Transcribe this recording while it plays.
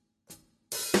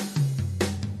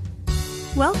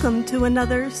Welcome to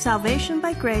another Salvation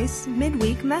by Grace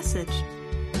midweek message.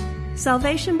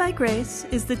 Salvation by Grace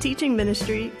is the teaching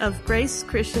ministry of Grace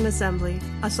Christian Assembly,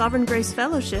 a Sovereign Grace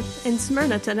Fellowship in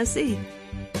Smyrna, Tennessee.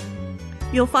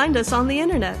 You'll find us on the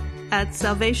internet at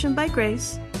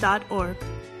salvationbygrace.org.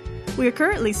 We are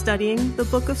currently studying the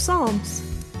Book of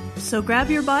Psalms. So grab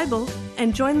your Bible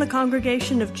and join the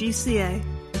congregation of GCA,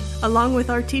 along with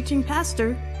our teaching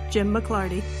pastor, Jim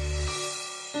McClarty.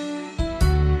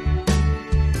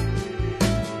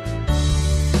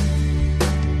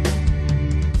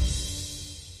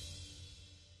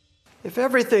 If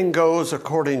everything goes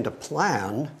according to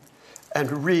plan,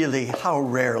 and really, how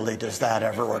rarely does that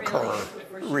ever occur?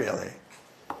 Really.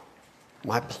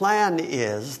 My plan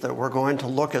is that we're going to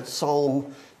look at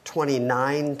Psalm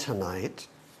 29 tonight.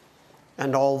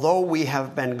 And although we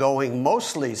have been going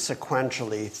mostly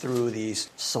sequentially through these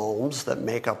Psalms that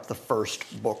make up the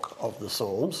first book of the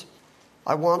Psalms,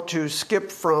 I want to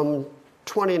skip from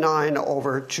 29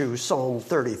 over to Psalm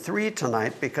 33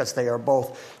 tonight because they are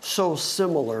both so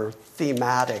similar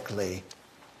thematically.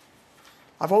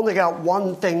 I've only got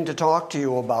one thing to talk to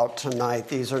you about tonight.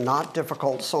 These are not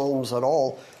difficult Psalms at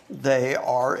all. They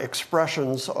are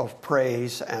expressions of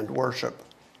praise and worship.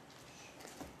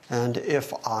 And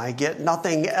if I get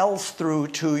nothing else through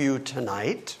to you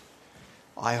tonight,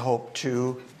 I hope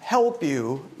to help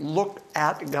you look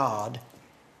at God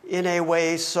in a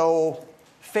way so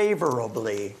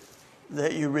favorably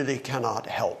that you really cannot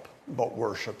help but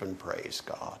worship and praise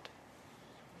God.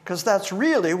 Because that's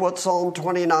really what Psalm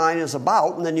 29 is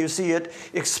about, and then you see it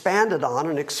expanded on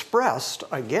and expressed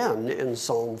again in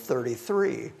Psalm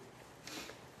 33.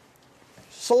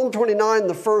 Psalm 29,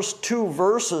 the first two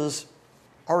verses,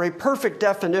 are a perfect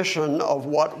definition of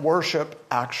what worship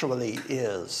actually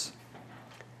is.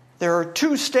 There are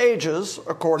two stages,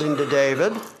 according to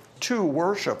David, to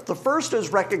worship. The first is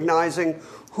recognizing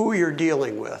who you're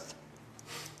dealing with,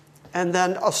 and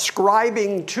then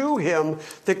ascribing to him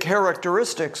the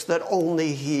characteristics that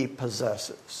only he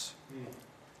possesses.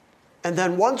 And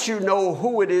then once you know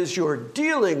who it is you're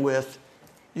dealing with,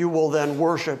 you will then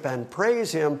worship and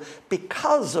praise him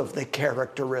because of the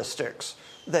characteristics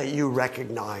that you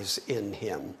recognize in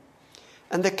him.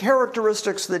 And the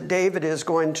characteristics that David is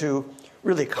going to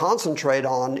really concentrate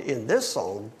on in this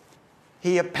psalm,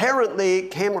 he apparently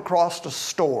came across a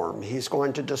storm. He's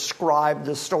going to describe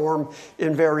the storm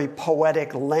in very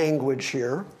poetic language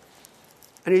here.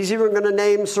 And he's even going to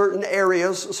name certain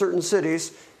areas, certain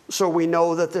cities, so we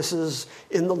know that this is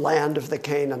in the land of the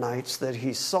Canaanites that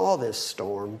he saw this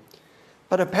storm.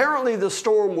 But apparently the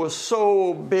storm was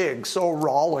so big, so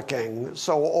rollicking,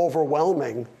 so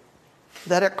overwhelming,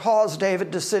 that it caused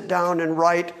David to sit down and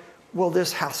write, well,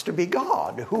 this has to be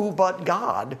God. Who but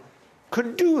God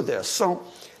could do this? So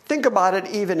think about it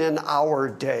even in our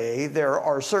day. There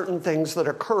are certain things that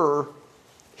occur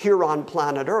here on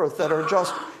planet Earth that are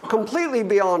just completely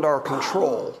beyond our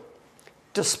control,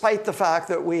 despite the fact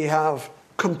that we have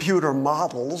computer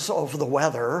models of the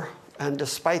weather, and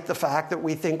despite the fact that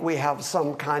we think we have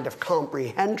some kind of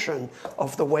comprehension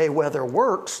of the way weather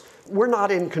works. We're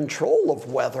not in control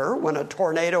of weather. When a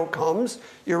tornado comes,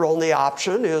 your only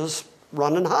option is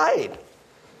run and hide.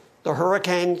 The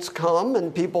hurricanes come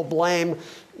and people blame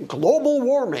global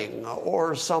warming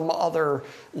or some other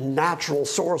natural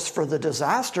source for the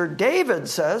disaster. David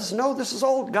says, no, this is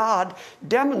all God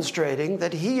demonstrating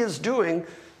that he is doing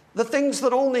the things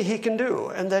that only he can do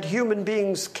and that human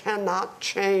beings cannot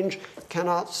change,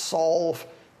 cannot solve,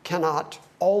 cannot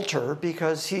alter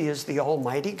because he is the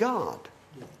Almighty God.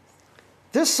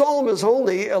 This psalm is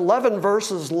only 11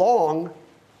 verses long,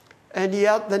 and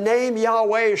yet the name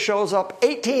Yahweh shows up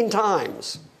 18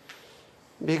 times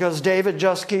because David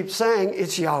just keeps saying,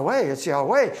 it's Yahweh, it's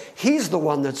Yahweh. He's the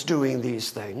one that's doing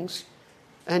these things,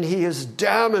 and he is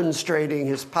demonstrating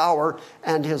his power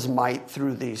and his might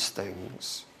through these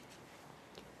things.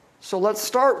 So let's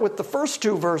start with the first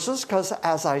two verses because,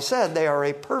 as I said, they are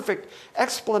a perfect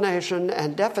explanation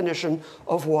and definition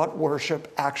of what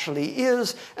worship actually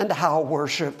is and how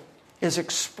worship is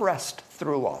expressed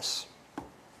through us.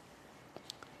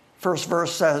 First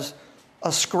verse says,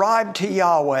 ascribe to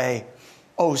Yahweh,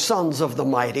 O sons of the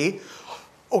mighty.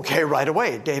 Okay, right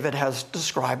away, David has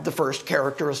described the first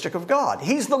characteristic of God.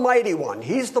 He's the mighty one.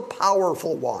 He's the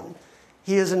powerful one.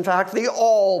 He is, in fact, the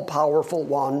all-powerful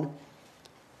one.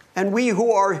 And we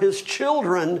who are his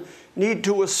children need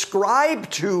to ascribe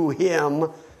to him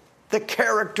the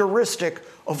characteristic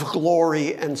of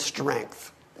glory and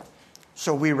strength.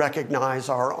 So we recognize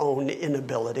our own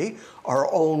inability, our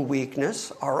own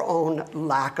weakness, our own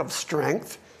lack of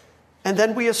strength. And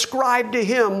then we ascribe to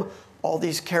him all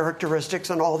these characteristics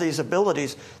and all these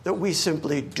abilities that we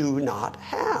simply do not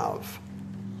have.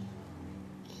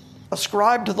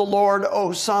 Ascribe to the Lord,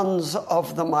 O sons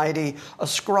of the mighty.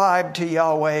 Ascribe to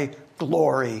Yahweh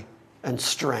glory and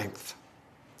strength.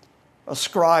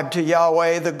 Ascribe to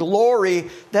Yahweh the glory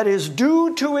that is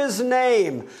due to his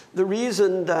name. The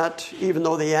reason that, even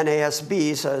though the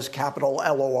NASB says capital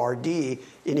L-O-R-D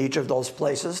in each of those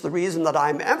places, the reason that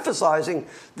I'm emphasizing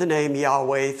the name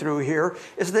Yahweh through here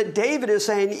is that David is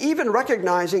saying even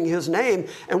recognizing his name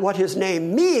and what his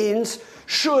name means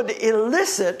should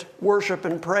elicit worship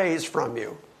and praise from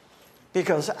you.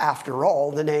 Because after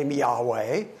all, the name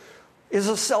Yahweh is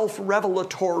a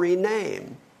self-revelatory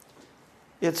name.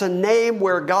 It's a name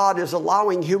where God is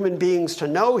allowing human beings to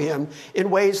know him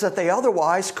in ways that they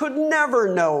otherwise could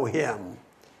never know him,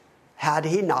 had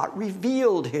he not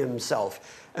revealed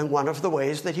himself. And one of the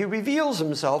ways that he reveals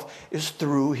himself is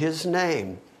through his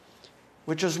name,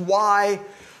 which is why,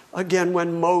 again,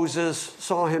 when Moses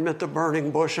saw him at the burning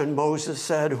bush and Moses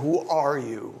said, "Who are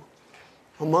you?"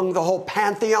 Among the whole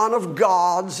pantheon of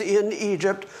gods in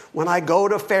Egypt, when I go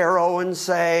to Pharaoh and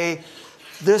say,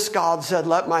 "This God said,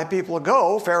 let my people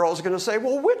go," Pharaoh's going to say,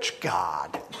 "Well, which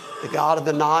God? The God of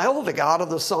the Nile, the God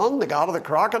of the sun, the God of the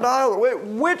crocodile?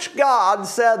 Which God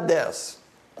said this?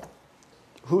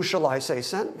 Who shall I say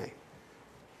sent me?"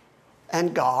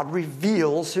 And God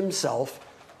reveals himself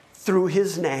through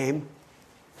his name.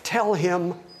 Tell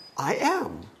him, "I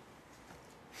am."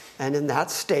 And in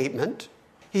that statement,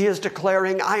 he is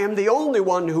declaring, "I am the only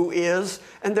one who is,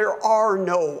 and there are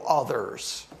no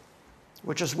others."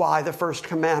 Which is why the first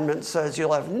commandment says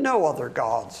you'll have no other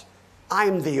gods.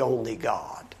 I'm the only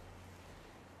God.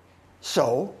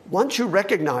 So, once you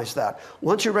recognize that,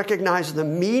 once you recognize the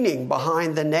meaning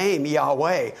behind the name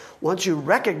Yahweh, once you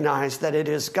recognize that it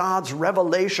is God's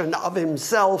revelation of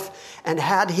himself, and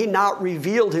had he not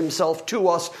revealed himself to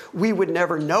us, we would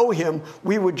never know him.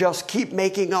 We would just keep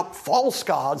making up false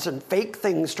gods and fake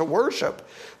things to worship.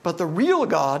 But the real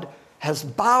God has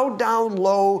bowed down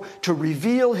low to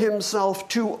reveal himself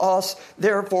to us.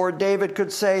 Therefore, David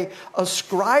could say,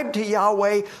 ascribe to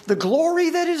Yahweh the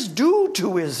glory that is due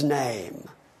to his name.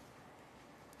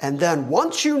 And then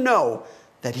once you know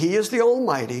that he is the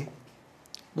Almighty,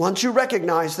 once you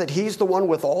recognize that he's the one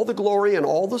with all the glory and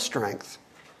all the strength,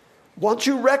 once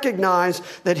you recognize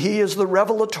that he is the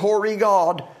revelatory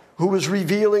God who is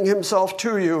revealing himself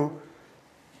to you,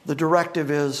 the directive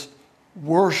is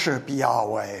worship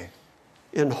Yahweh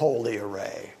in holy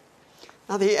array.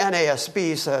 Now the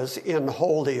NASB says in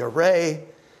holy array.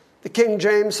 The King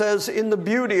James says in the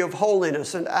beauty of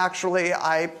holiness, and actually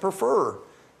I prefer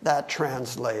that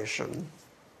translation.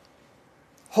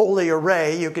 Holy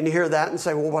array, you can hear that and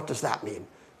say, well, what does that mean?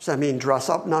 Does that mean dress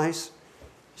up nice?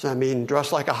 Does that mean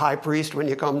dress like a high priest when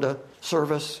you come to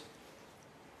service?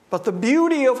 But the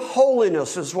beauty of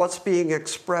holiness is what's being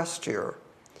expressed here.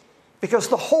 Because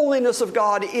the holiness of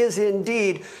God is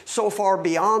indeed so far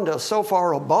beyond us, so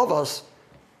far above us,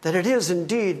 that it is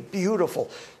indeed beautiful.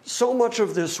 So much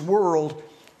of this world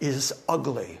is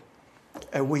ugly.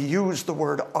 And we use the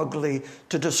word ugly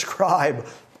to describe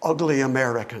ugly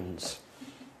Americans,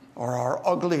 or our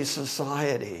ugly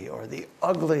society, or the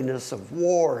ugliness of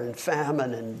war and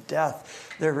famine and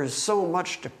death. There is so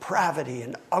much depravity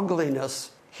and ugliness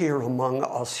here among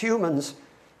us humans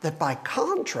that by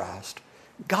contrast,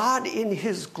 God in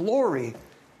his glory,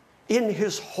 in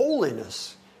his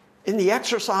holiness, in the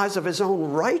exercise of his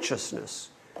own righteousness,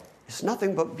 is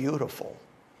nothing but beautiful.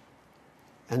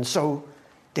 And so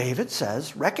David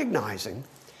says, recognizing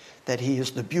that he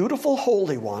is the beautiful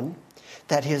Holy One,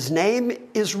 that his name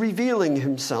is revealing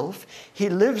himself, he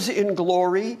lives in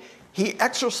glory, he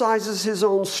exercises his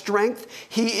own strength,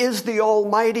 he is the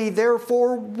Almighty,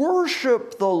 therefore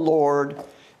worship the Lord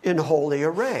in holy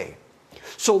array.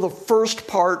 So the first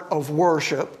part of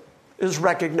worship is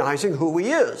recognizing who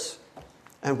he is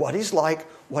and what he's like,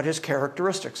 what his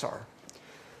characteristics are.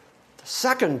 The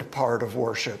second part of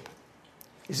worship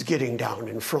is getting down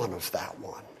in front of that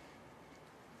one.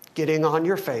 Getting on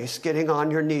your face, getting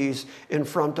on your knees in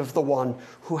front of the one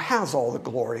who has all the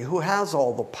glory, who has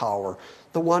all the power,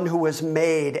 the one who has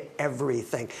made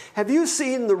everything. Have you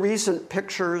seen the recent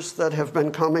pictures that have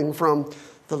been coming from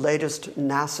the latest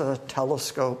NASA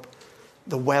telescope?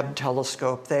 The Webb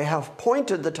telescope. They have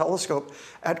pointed the telescope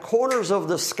at corners of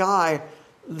the sky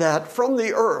that from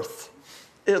the Earth,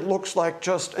 it looks like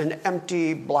just an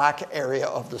empty black area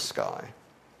of the sky.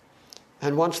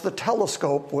 And once the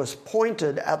telescope was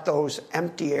pointed at those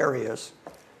empty areas,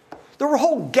 there were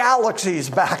whole galaxies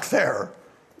back there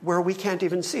where we can't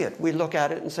even see it. We look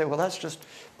at it and say, well, that's just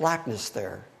blackness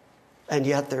there. And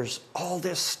yet there's all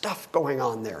this stuff going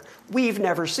on there. We've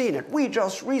never seen it. We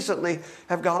just recently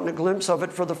have gotten a glimpse of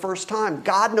it for the first time.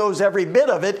 God knows every bit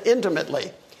of it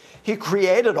intimately. He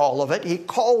created all of it. He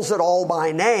calls it all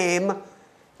by name.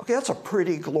 Okay, that's a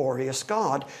pretty glorious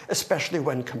God, especially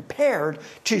when compared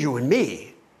to you and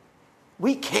me.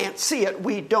 We can't see it.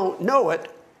 We don't know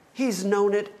it. He's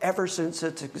known it ever since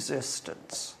its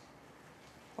existence.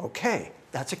 Okay,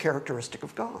 that's a characteristic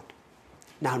of God.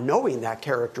 Now, knowing that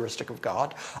characteristic of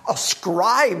God,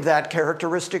 ascribe that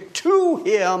characteristic to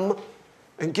him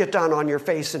and get down on your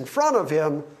face in front of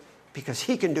him, because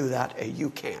he can do that and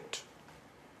you can't.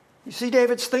 You see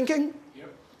David's thinking?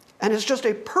 Yep. And it's just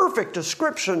a perfect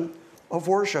description of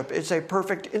worship. It's a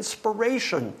perfect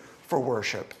inspiration for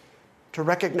worship, to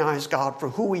recognize God for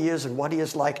who he is and what he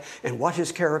is like and what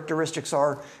his characteristics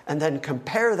are, and then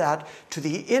compare that to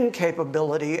the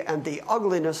incapability and the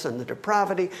ugliness and the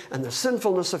depravity and the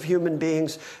sinfulness of human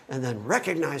beings, and then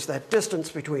recognize that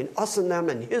distance between us and them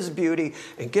and his beauty,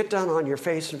 and get down on your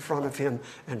face in front of him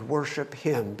and worship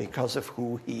him because of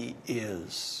who he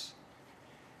is.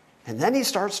 And then he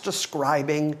starts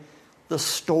describing the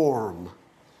storm.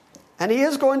 And he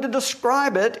is going to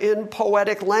describe it in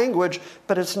poetic language,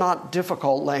 but it's not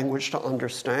difficult language to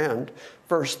understand.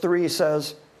 Verse 3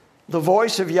 says, "The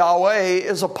voice of Yahweh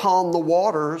is upon the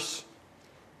waters,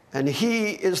 and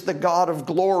he is the God of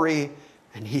glory,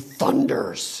 and he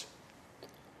thunders.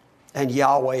 And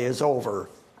Yahweh is over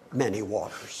many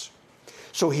waters."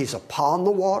 So he's upon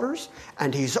the waters,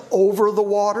 and he's over the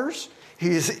waters.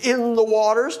 He's in the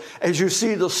waters. As you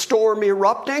see the storm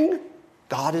erupting,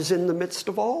 God is in the midst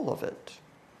of all of it.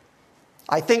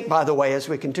 I think, by the way, as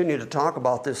we continue to talk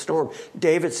about this storm,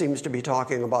 David seems to be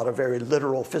talking about a very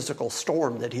literal physical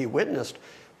storm that he witnessed.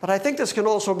 But I think this can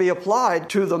also be applied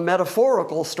to the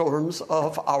metaphorical storms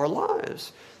of our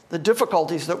lives, the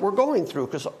difficulties that we're going through.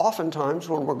 Because oftentimes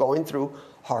when we're going through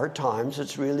hard times,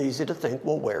 it's real easy to think,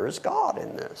 well, where is God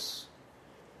in this?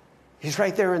 He's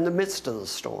right there in the midst of the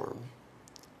storm.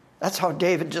 That's how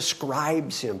David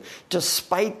describes him.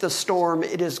 Despite the storm,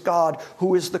 it is God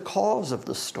who is the cause of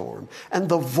the storm. And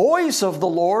the voice of the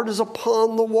Lord is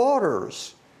upon the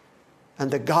waters. And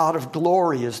the God of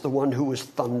glory is the one who is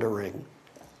thundering.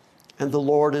 And the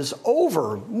Lord is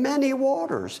over many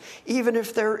waters. Even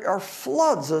if there are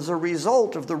floods as a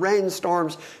result of the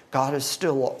rainstorms, God is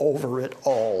still over it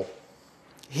all.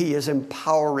 He is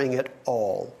empowering it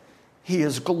all. He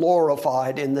is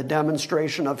glorified in the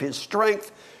demonstration of his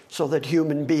strength, so that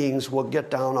human beings will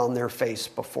get down on their face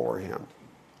before him.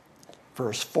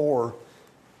 Verse 4,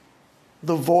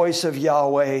 "The voice of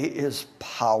Yahweh is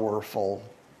powerful.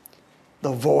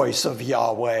 The voice of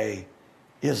Yahweh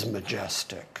is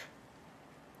majestic."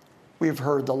 We've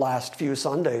heard the last few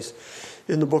Sundays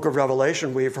in the book of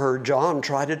Revelation, we've heard John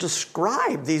try to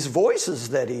describe these voices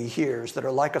that he hears that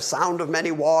are like a sound of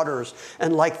many waters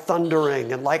and like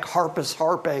thundering and like harpists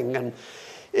harping, and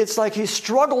it's like he's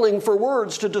struggling for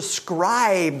words to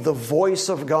describe the voice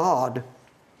of God.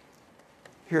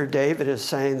 Here David is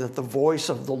saying that the voice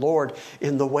of the Lord,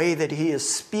 in the way that he is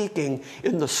speaking,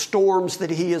 in the storms that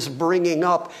he is bringing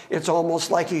up, it's almost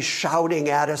like he's shouting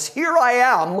at us, "Here I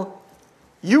am,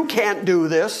 you can't do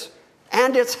this,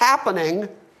 and it's happening,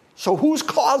 so who's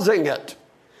causing it?"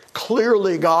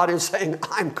 Clearly, God is saying,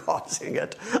 I'm causing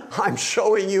it. I'm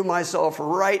showing you myself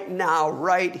right now,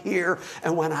 right here.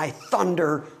 And when I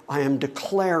thunder, I am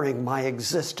declaring my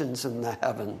existence in the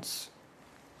heavens.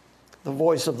 The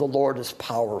voice of the Lord is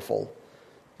powerful.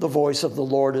 The voice of the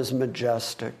Lord is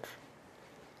majestic.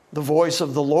 The voice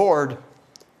of the Lord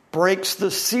breaks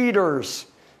the cedars.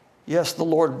 Yes, the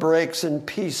Lord breaks in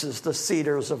pieces the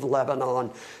cedars of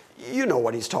Lebanon. You know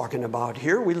what he's talking about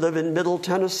here. We live in Middle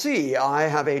Tennessee. I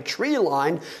have a tree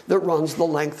line that runs the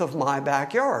length of my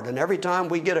backyard. And every time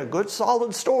we get a good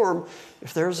solid storm,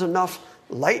 if there's enough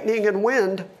lightning and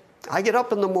wind, I get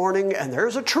up in the morning and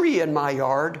there's a tree in my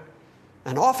yard.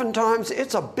 And oftentimes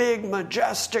it's a big,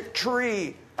 majestic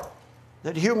tree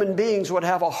that human beings would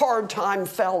have a hard time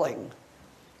felling.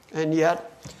 And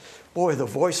yet, boy, the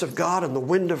voice of God and the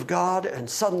wind of God, and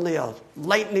suddenly a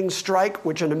lightning strike,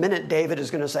 which in a minute David is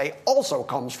going to say also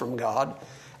comes from God,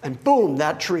 and boom,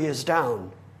 that tree is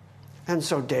down. And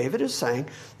so David is saying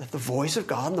that the voice of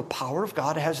God and the power of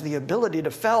God has the ability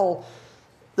to fell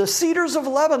the cedars of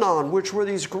Lebanon, which were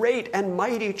these great and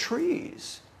mighty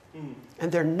trees.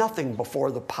 And they're nothing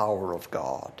before the power of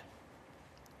God.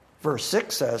 Verse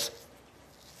 6 says,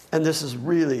 and this is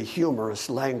really humorous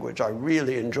language, I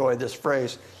really enjoy this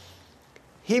phrase,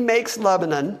 "He makes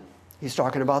Lebanon," he's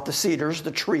talking about the cedars,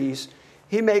 the trees,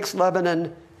 "he makes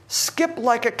Lebanon skip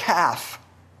like a calf,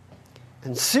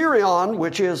 and Sirion,"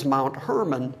 which is Mount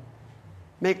Hermon,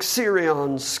 make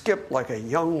Sirion skip like a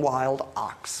young wild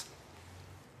ox.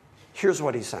 Here's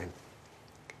what he's saying.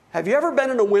 Have you ever been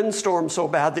in a windstorm so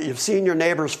bad that you've seen your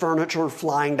neighbor's furniture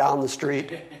flying down the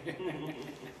street?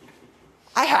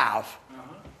 I have.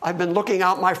 I've been looking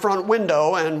out my front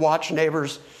window and watched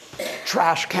neighbors'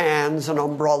 trash cans and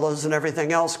umbrellas and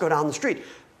everything else go down the street.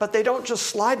 But they don't just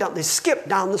slide down, they skip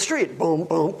down the street, boom,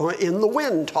 boom, boom, in the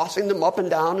wind, tossing them up and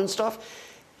down and stuff.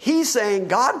 He's saying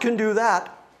God can do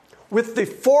that with the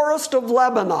forest of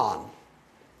Lebanon.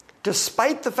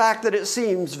 Despite the fact that it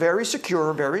seems very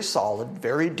secure, very solid,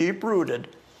 very deep-rooted,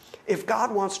 if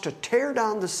God wants to tear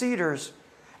down the cedars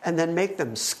and then make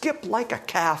them skip like a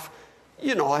calf,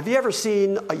 you know, have you ever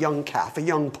seen a young calf, a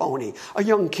young pony, a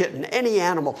young kitten, any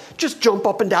animal, just jump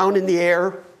up and down in the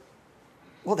air?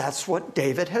 Well, that's what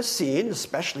David has seen,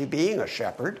 especially being a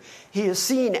shepherd. He has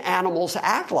seen animals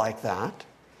act like that.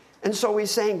 And so he's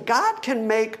saying God can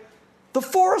make the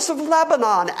forest of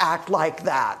Lebanon act like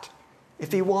that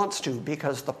if he wants to,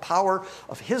 because the power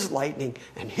of his lightning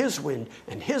and his wind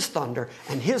and his thunder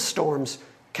and his storms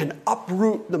can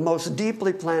uproot the most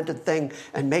deeply planted thing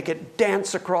and make it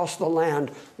dance across the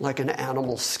land like an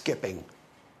animal skipping.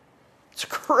 It's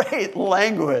great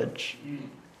language.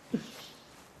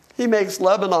 He makes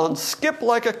Lebanon skip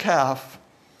like a calf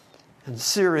and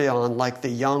Sirion like the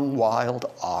young wild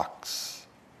ox.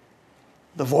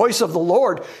 The voice of the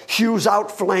Lord hews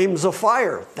out flames of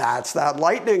fire. That's that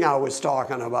lightning I was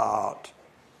talking about.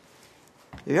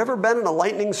 You ever been in a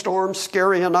lightning storm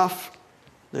scary enough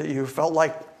that you felt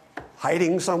like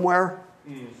hiding somewhere?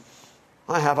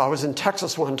 I have. I was in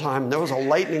Texas one time, and there was a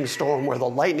lightning storm where the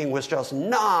lightning was just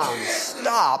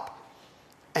non-stop,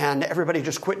 and everybody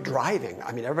just quit driving.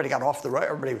 I mean, everybody got off the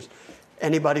road.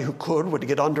 Anybody who could would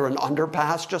get under an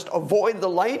underpass, just avoid the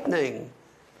lightning.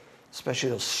 Especially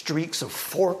those streaks of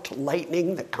forked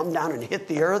lightning that come down and hit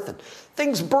the earth, and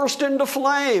things burst into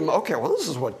flame. Okay, well, this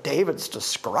is what David's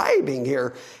describing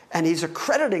here, and he's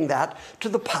accrediting that to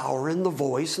the power and the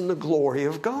voice and the glory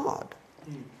of God.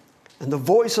 And the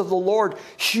voice of the Lord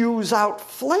hews out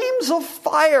flames of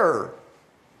fire,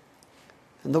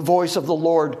 and the voice of the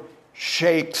Lord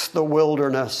shakes the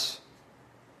wilderness.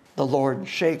 The Lord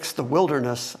shakes the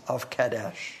wilderness of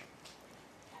Kadesh.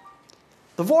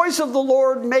 The voice of the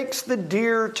Lord makes the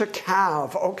deer to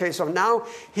calve. Okay, so now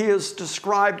he has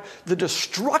described the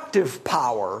destructive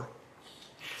power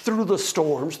through the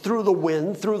storms, through the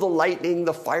wind, through the lightning,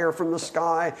 the fire from the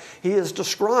sky. He has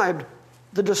described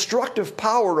the destructive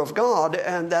power of God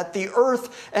and that the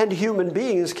earth and human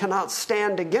beings cannot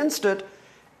stand against it.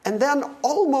 And then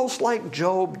almost like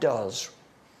Job does,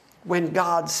 when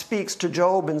God speaks to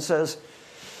Job and says,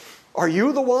 are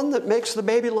you the one that makes the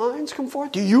baby lions come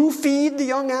forth? Do you feed the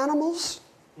young animals?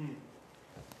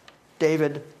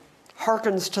 David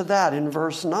hearkens to that in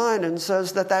verse 9 and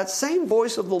says that same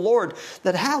voice of the Lord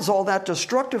that has all that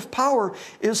destructive power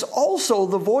is also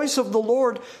the voice of the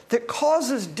Lord that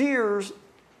causes deer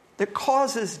to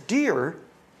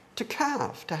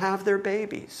calve, to have their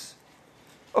babies.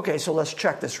 Okay, so let's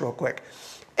check this real quick.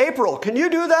 April, can you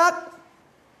do that?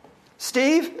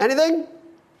 Steve, anything?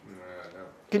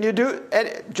 Can you do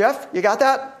it? Jeff, you got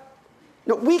that?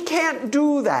 No, we can't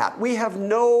do that. We have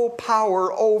no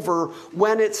power over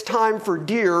when it's time for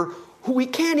deer who we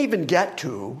can't even get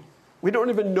to. We don't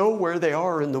even know where they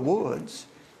are in the woods.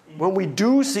 When we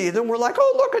do see them, we're like,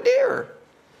 oh, look, a deer.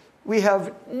 We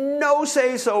have no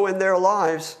say-so in their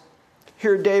lives.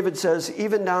 Here David says,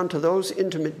 even down to those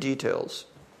intimate details,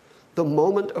 the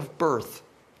moment of birth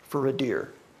for a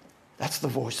deer. That's the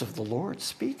voice of the Lord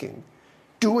speaking,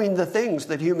 doing the things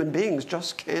that human beings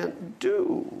just can't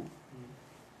do.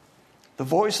 The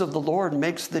voice of the Lord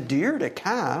makes the deer to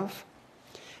calve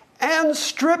and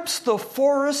strips the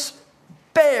forest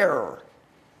bare.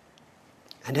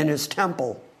 And in his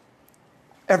temple,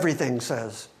 everything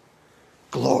says,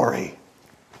 glory.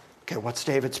 Okay, what's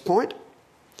David's point?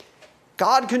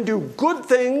 God can do good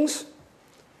things.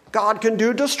 God can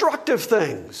do destructive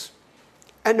things.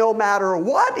 And no matter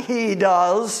what he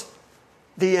does,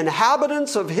 the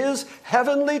inhabitants of his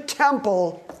heavenly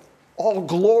temple all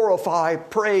glorify,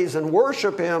 praise, and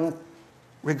worship him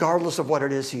regardless of what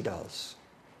it is he does.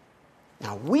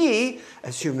 Now we,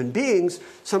 as human beings,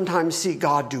 sometimes see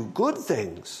God do good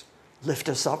things, lift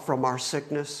us up from our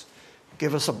sickness,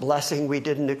 give us a blessing we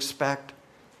didn't expect.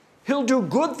 He'll do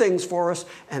good things for us,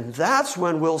 and that's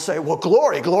when we'll say, well,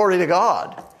 glory to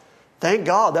God. Thank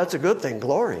God, that's a good thing,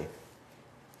 glory.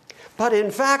 But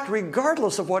in fact,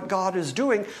 regardless of what God is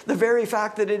doing, the very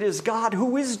fact that it is God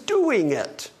who is doing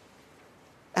it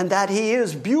and that he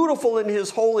is beautiful in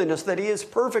his holiness, that he is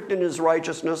perfect in his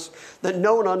righteousness, that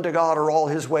known unto God are all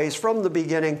his ways from the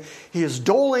beginning. He is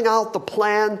doling out the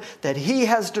plan that he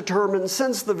has determined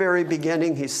since the very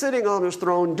beginning. He's sitting on his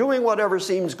throne, doing whatever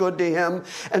seems good to him.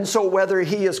 And so whether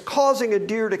he is causing a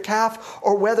deer to calf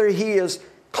or whether he is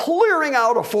clearing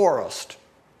out a forest,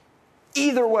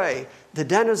 either way, the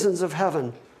denizens of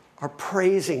heaven are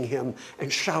praising him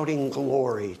and shouting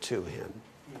glory to him.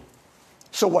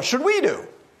 So what should we do?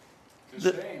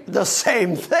 The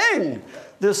same thing.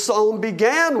 This psalm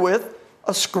began with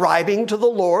ascribing to the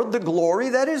Lord the glory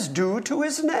that is due to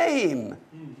his name.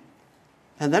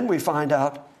 And then we find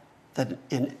out that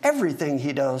in everything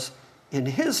he does in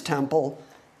his temple,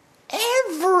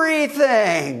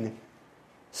 everything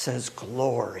says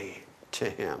glory to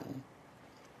him.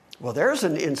 Well, there's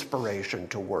an inspiration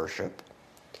to worship.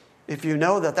 If you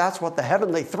know that that's what the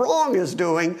heavenly throng is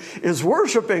doing, is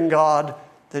worshiping God,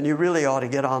 then you really ought to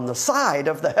get on the side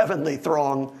of the heavenly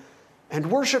throng and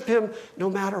worship him no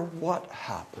matter what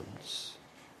happens.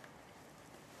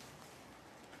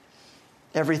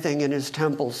 Everything in his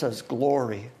temple says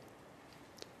glory.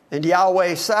 And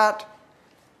Yahweh sat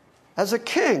as a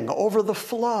king over the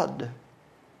flood.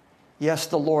 Yes,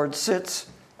 the Lord sits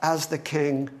as the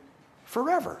king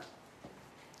forever.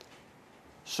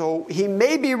 So he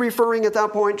may be referring at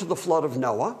that point to the flood of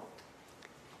Noah,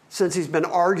 since he's been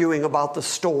arguing about the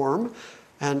storm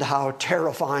and how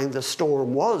terrifying the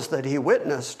storm was that he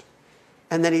witnessed.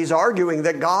 And then he's arguing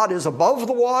that God is above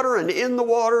the water and in the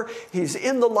water. He's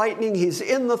in the lightning. He's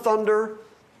in the thunder.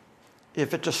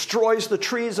 If it destroys the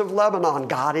trees of Lebanon,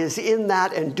 God is in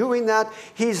that and doing that.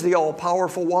 He's the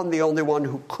all-powerful one, the only one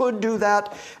who could do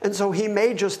that. And so he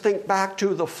may just think back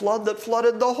to the flood that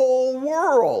flooded the whole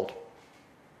world.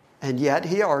 And yet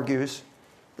he argues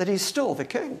that he's still the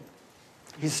king.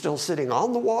 He's still sitting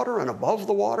on the water and above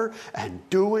the water and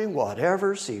doing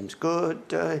whatever seems good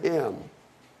to him.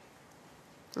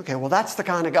 Okay, well, that's the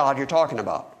kind of God you're talking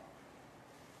about.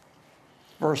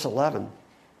 Verse 11.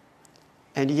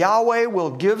 And Yahweh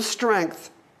will give strength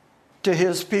to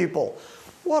his people.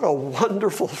 What a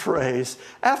wonderful phrase.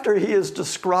 After he has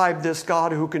described this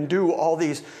God who can do all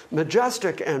these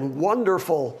majestic and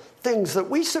wonderful things that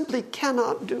we simply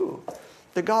cannot do.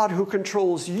 The God who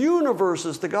controls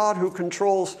universes, the God who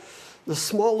controls the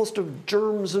smallest of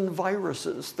germs and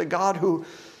viruses, the God who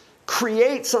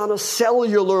creates on a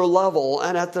cellular level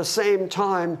and at the same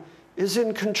time is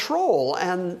in control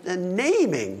and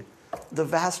naming the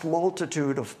vast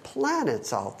multitude of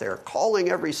planets out there, calling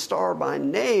every star by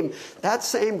name. That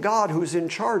same God who's in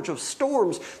charge of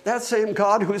storms, that same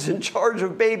God who's in charge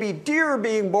of baby deer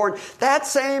being born, that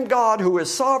same God who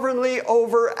is sovereignly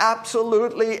over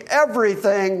absolutely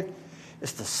everything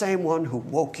is the same one who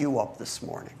woke you up this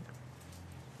morning.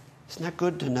 Isn't that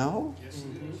good to know? Yes,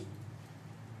 it is.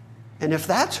 And if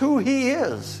that's who he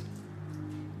is,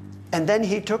 and then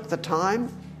he took the time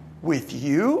with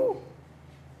you,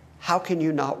 how can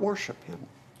you not worship him?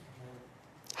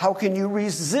 How can you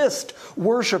resist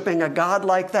worshiping a God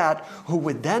like that who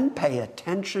would then pay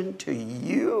attention to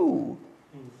you?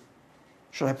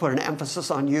 Should I put an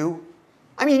emphasis on you?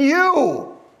 I mean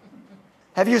you!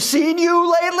 Have you seen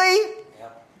you lately? Yeah.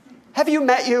 Have you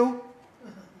met you?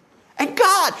 And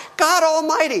God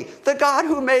Almighty, the God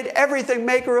who made everything,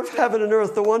 maker of heaven and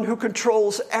earth, the one who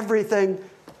controls everything,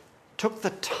 took the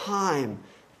time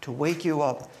to wake you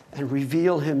up and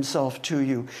reveal himself to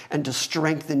you and to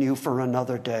strengthen you for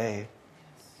another day.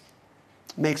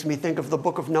 Makes me think of the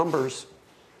book of Numbers,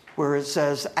 where it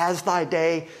says, as thy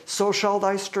day, so shall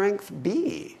thy strength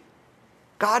be.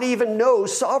 God even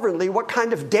knows sovereignly what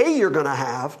kind of day you're going to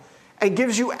have and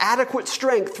gives you adequate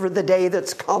strength for the day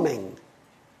that's coming.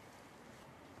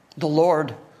 The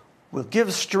Lord will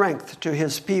give strength to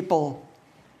his people,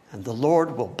 and the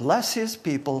Lord will bless his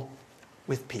people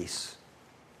with peace.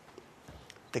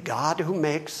 The God who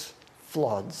makes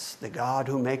floods, the God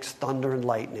who makes thunder and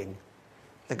lightning,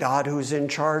 the God who's in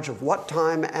charge of what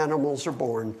time animals are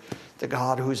born, the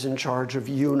God who's in charge of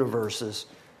universes,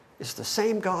 is the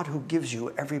same God who gives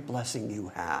you every blessing you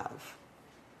have.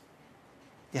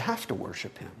 You have to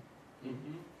worship him.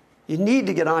 Mm-hmm. You need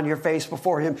to get on your face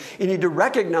before him. You need to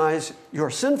recognize your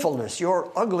sinfulness,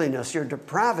 your ugliness, your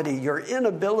depravity, your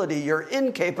inability, your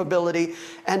incapability,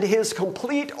 and his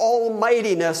complete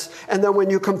almightiness. And then when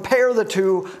you compare the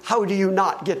two, how do you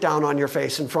not get down on your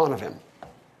face in front of him?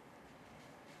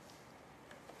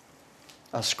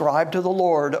 Ascribe to the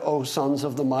Lord, O sons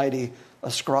of the mighty.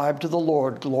 Ascribe to the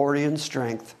Lord glory and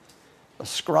strength.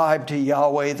 Ascribe to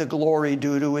Yahweh the glory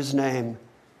due to his name.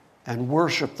 And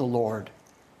worship the Lord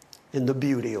in the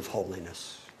beauty of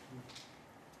holiness.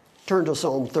 turn to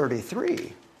Psalm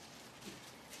 33.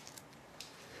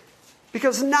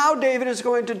 Because now David is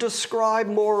going to describe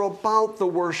more about the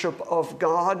worship of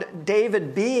God.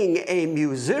 David, being a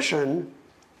musician,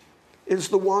 is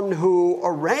the one who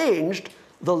arranged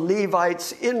the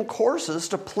Levites in courses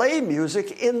to play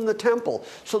music in the temple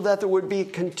so that there would be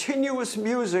continuous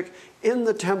music in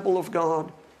the temple of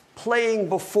God, playing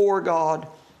before God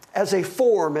as a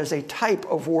form, as a type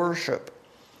of worship.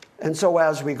 And so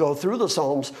as we go through the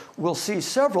Psalms, we'll see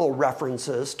several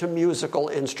references to musical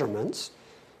instruments.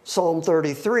 Psalm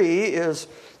 33 is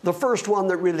the first one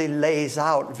that really lays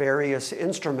out various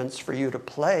instruments for you to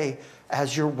play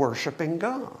as you're worshiping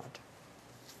God.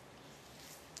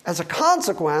 As a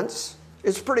consequence,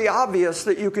 it's pretty obvious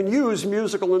that you can use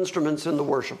musical instruments in the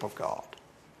worship of God.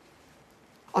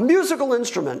 A musical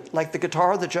instrument, like the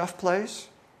guitar that Jeff plays,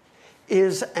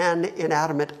 is an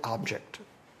inanimate object.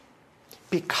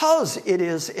 Because it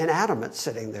is inanimate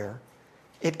sitting there,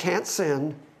 it can't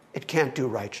sin, it can't do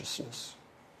righteousness.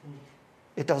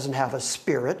 It doesn't have a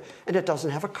spirit, and it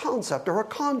doesn't have a concept or a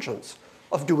conscience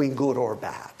of doing good or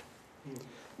bad.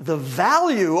 The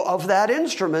value of that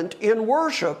instrument in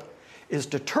worship is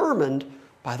determined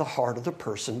by the heart of the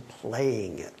person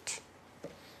playing it.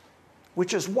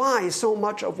 Which is why so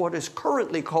much of what is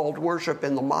currently called worship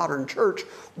in the modern church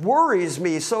worries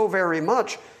me so very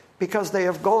much, because they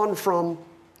have gone from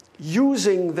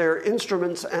using their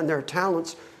instruments and their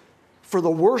talents for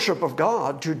the worship of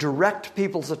God to direct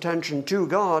people's attention to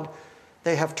God.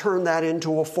 They have turned that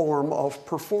into a form of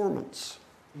performance.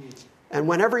 And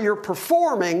whenever you're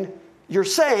performing, you're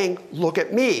saying, look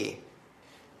at me.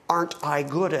 Aren't I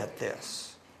good at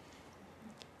this?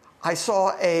 I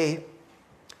saw a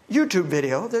YouTube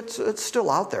video that's still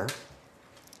out there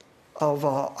of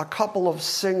a couple of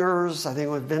singers, I think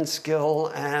it was Vince Gill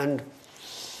and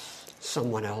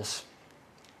someone else,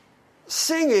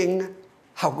 singing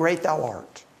How Great Thou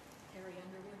Art. Carrie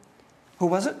Underwood. Who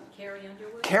was it? Carrie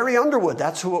Underwood. Carrie Underwood,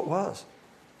 that's who it was.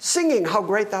 Singing How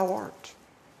Great Thou Art.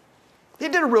 They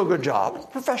did a real good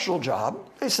job, professional job.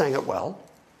 They sang it well,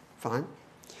 fine.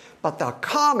 But the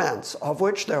comments, of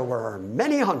which there were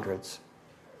many hundreds,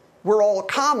 were all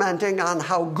commenting on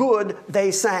how good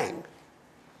they sang.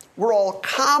 We're all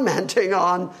commenting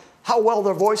on how well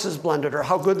their voices blended or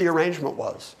how good the arrangement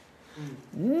was.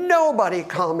 Nobody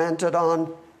commented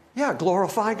on,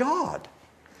 glorify God,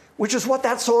 which is what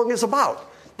that song is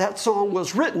about. That song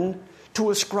was written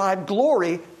to ascribe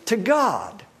glory to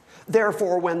God.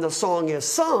 Therefore, when the song is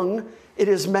sung, it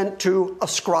is meant to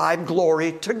ascribe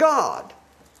glory to God.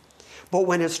 But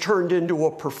when it's turned into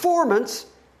a performance,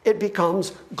 it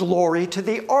becomes glory to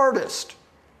the artist,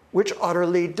 which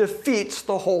utterly defeats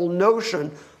the whole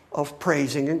notion of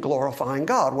praising and glorifying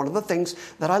God. One of the things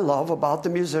that I love about the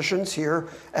musicians here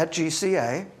at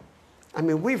GCA,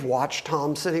 we've watched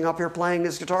Tom sitting up here playing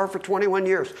his guitar for 21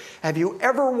 years. Have you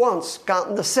ever once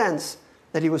gotten the sense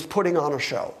that he was putting on a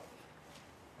show?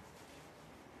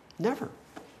 Never.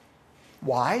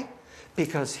 Why?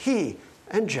 Because he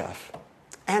and Jeff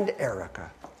and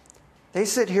Erica, they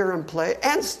sit here and play,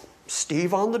 and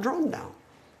Steve on the drum now,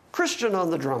 Christian on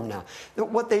the drum now.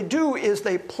 What they do is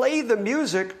they play the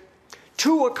music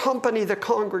to accompany the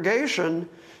congregation,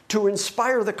 to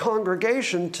inspire the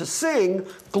congregation to sing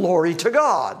glory to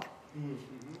God. Mm-hmm.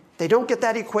 They don't get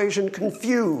that equation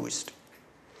confused.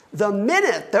 The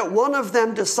minute that one of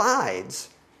them decides,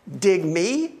 dig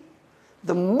me,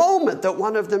 the moment that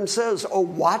one of them says, oh,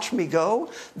 watch me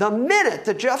go, the minute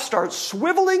that Jeff starts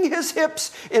swiveling his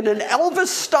hips in an Elvis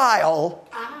style,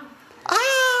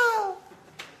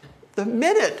 the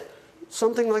minute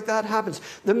something like that happens,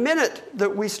 the minute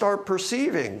that we start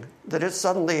perceiving that it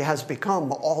suddenly has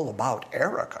become all about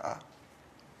Erica,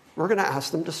 we're going to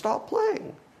ask them to stop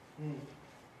playing.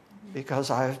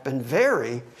 Because I've been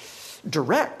very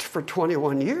direct for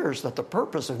 21 years that the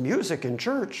purpose of music in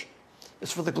church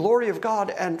is for the glory of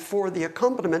God and for the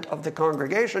accompaniment of the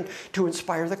congregation, to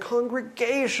inspire the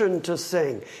congregation to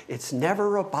sing. It's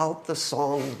never about the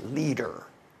song leader.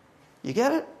 You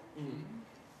get it?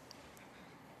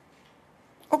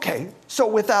 Okay, so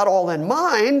with that all in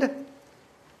mind,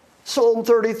 Psalm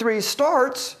 33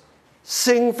 starts,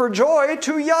 sing for joy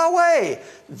to Yahweh.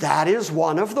 That is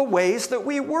one of the ways that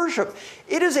we worship.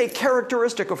 It is a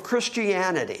characteristic of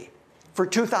Christianity for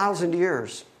 2,000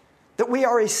 years that we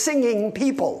are a singing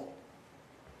people.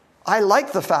 I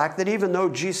like the fact that even though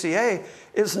GCA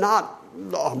is not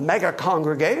a mega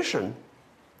congregation,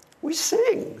 we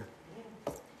sing.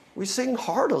 We sing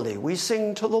heartily. We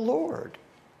sing to the Lord.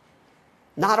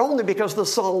 Not only because the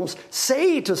Psalms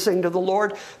say to sing to the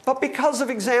Lord, but because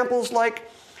of examples like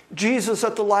Jesus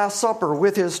at the Last Supper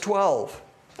with his 12.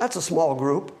 That's a small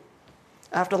group.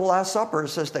 after the Last Supper, it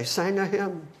says they sang a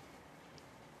hymn.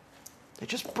 They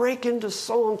just break into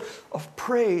song of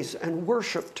praise and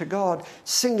worship to God.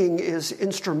 Singing is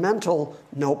instrumental,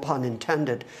 no pun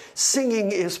intended.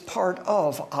 Singing is part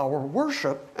of our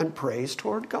worship and praise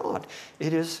toward God.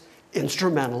 It is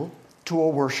instrumental to a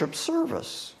worship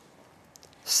service.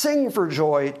 Sing for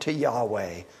joy to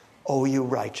Yahweh, O you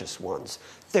righteous ones.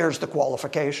 There's the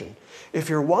qualification. If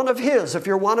you're one of His, if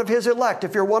you're one of His elect,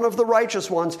 if you're one of the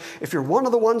righteous ones, if you're one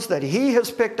of the ones that He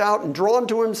has picked out and drawn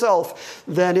to Himself,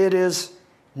 then it is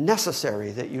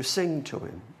necessary that you sing to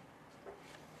Him.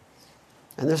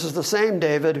 And this is the same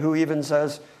David who even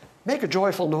says, make a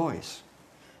joyful noise.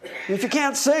 If you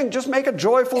can't sing, just make a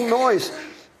joyful noise.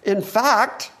 In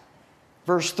fact,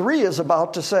 verse 3 is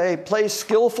about to say, play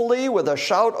skillfully with a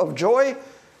shout of joy.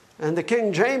 And the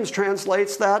King James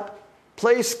translates that,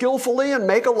 play skillfully and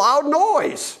make a loud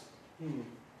noise.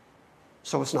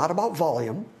 So it's not about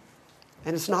volume,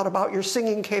 and it's not about your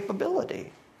singing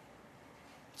capability.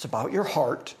 It's about your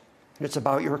heart, and it's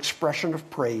about your expression of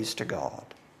praise to God.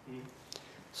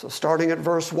 So starting at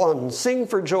verse 1, sing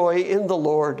for joy in the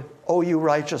Lord, O you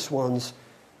righteous ones.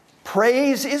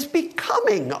 Praise is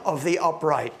becoming of the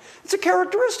upright. It's a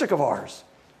characteristic of ours.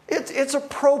 It's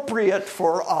appropriate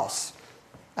for us.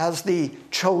 As the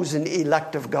chosen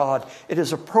elect of God, it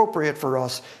is appropriate for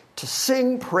us to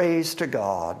sing praise to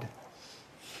God.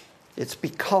 It's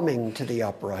becoming to the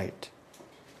upright.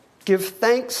 Give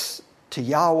thanks to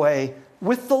Yahweh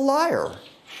with the lyre.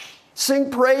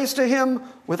 Sing praise to Him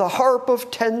with a harp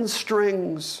of 10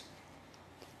 strings.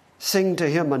 Sing to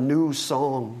Him a new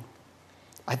song.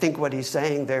 I think what he's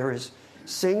saying there is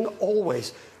sing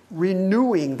always,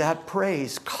 renewing that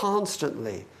praise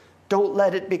constantly. Don't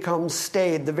let it become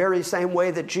staid. The very same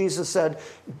way that Jesus said,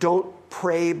 don't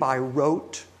pray by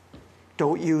rote.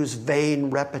 Don't use vain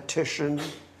repetition.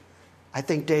 I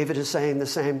think David is saying the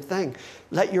same thing.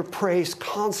 Let your praise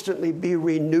constantly be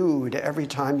renewed every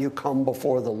time you come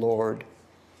before the Lord.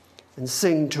 And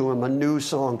sing to Him a new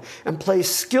song. And play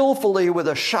skillfully with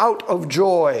a shout of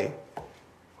joy,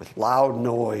 with loud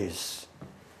noise.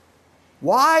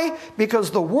 Why?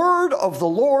 Because the word of the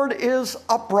Lord is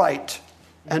upright,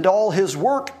 and all His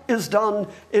work is done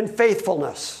in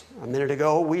faithfulness. A minute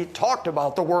ago, we talked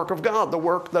about the work of God, the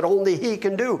work that only He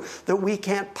can do, that we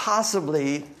can't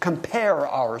possibly compare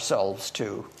ourselves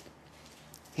to.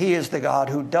 He is the God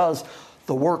who does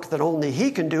the work that only He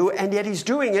can do, and yet He's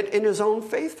doing it in His own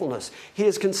faithfulness. He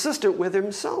is consistent with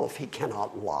Himself. He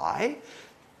cannot lie.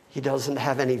 He doesn't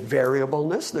have any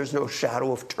variableness. There's no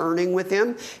shadow of turning with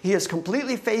Him. He is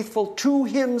completely faithful to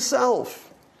Himself.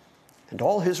 And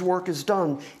all His work is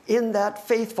done in that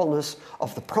faithfulness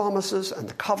of the promises and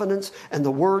the covenants and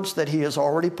the words that He has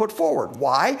already put forward.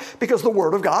 Why? Because the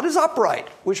Word of God is upright,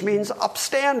 which means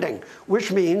upstanding,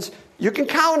 which means you can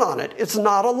count on it. It's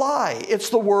not a lie. It's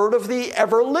the Word of the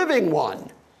ever-living One.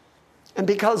 And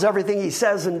because everything He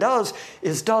says and does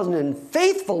is done in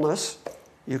faithfulness,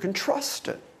 you can trust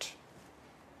it.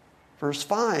 Verse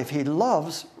 5, He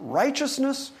loves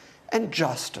righteousness and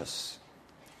justice.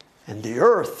 And the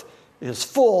earth is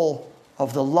full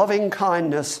of the loving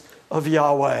kindness of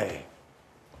Yahweh.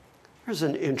 Here's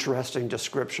an interesting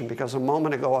description, because a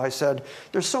moment ago I said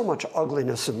there's so much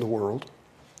ugliness in the world.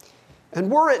 And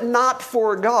were it not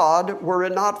for God, were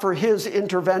it not for His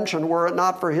intervention, were it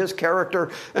not for His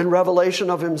character and revelation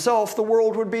of Himself, the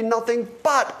world would be nothing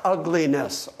but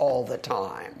ugliness all the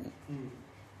time.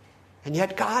 And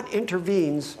yet God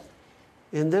intervenes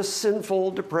in this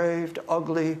sinful, depraved,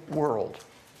 ugly world.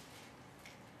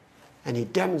 And He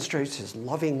demonstrates His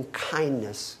loving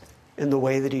kindness in the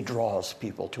way that He draws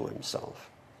people to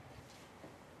Himself.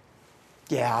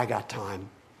 Yeah, I got time.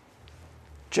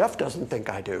 Jeff doesn't think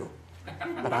I do,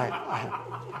 but I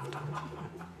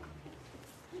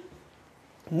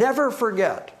never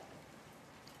forget,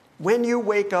 when you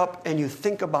wake up and you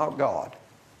think about God,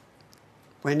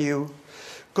 when you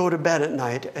go to bed at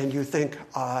night and you think,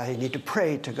 I need to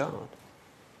pray to God,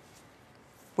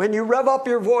 when you rev up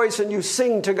your voice and you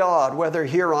sing to God, whether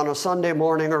here on a Sunday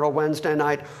morning or a Wednesday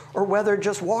night, or whether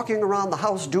just walking around the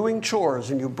house doing chores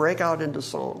and you break out into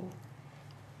song,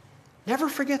 never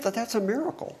forget that that's a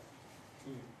miracle.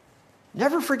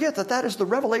 Never forget that that is the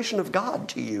revelation of God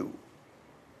to you.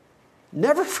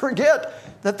 Never forget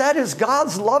that that is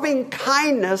God's loving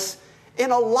kindness in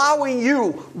allowing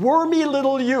you, wormy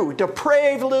little you,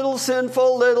 depraved little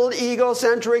sinful little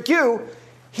egocentric you,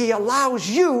 He allows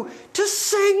you to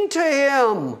sing to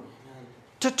Him,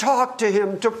 to talk to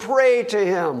Him, to pray to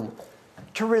Him,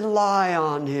 to rely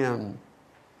on Him.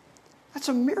 That's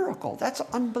a miracle. That's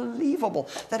unbelievable.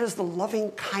 That is the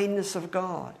loving kindness of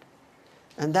God.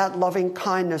 And that loving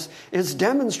kindness is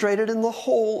demonstrated in the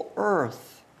whole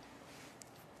earth.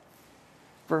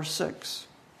 Verse 6.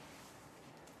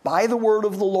 By the word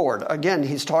of the Lord. Again,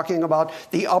 he's talking about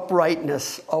the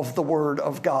uprightness of the word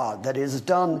of God that is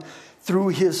done through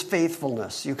his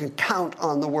faithfulness. You can count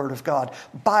on the word of God.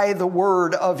 By the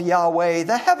word of Yahweh,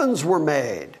 the heavens were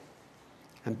made.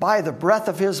 And by the breath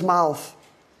of his mouth,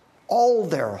 all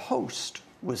their host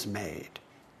was made.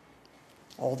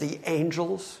 All the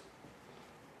angels,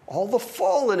 all the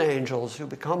fallen angels who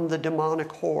become the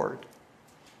demonic horde.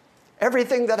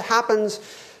 Everything that happens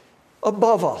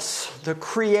above us, the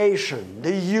creation,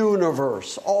 the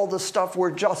universe, all the stuff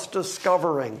we're just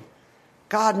discovering.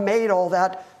 God made all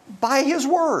that by his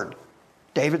word.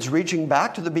 David's reaching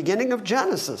back to the beginning of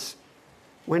Genesis.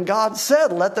 When God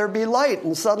said, let there be light,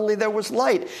 and suddenly there was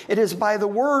light. It is by the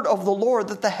word of the Lord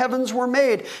that the heavens were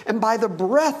made, and by the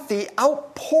breath, the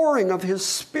outpouring of his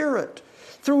Spirit,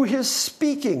 through his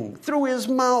speaking, through his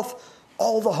mouth,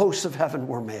 all the hosts of heaven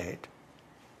were made.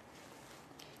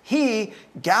 He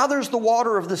gathers the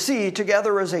water of the sea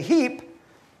together as a heap,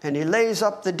 and he lays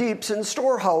up the deeps in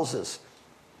storehouses.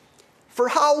 For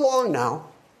how long now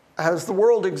has the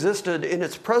world existed in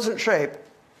its present shape,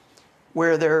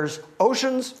 where there's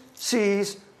oceans,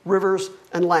 seas, rivers,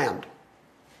 and land?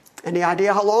 Any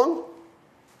idea how long?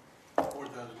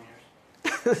 4,000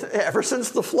 years. Ever since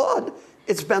the flood,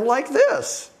 it's been like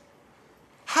this.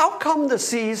 How come the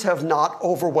seas have not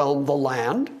overwhelmed the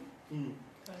land?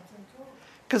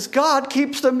 Because God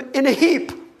keeps them in a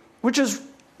heap, which is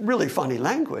really funny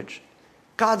language.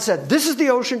 God said, this is the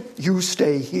ocean, you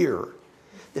stay here.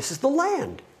 This is the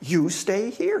land, you stay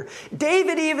here.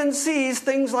 David even sees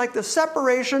things like the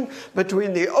separation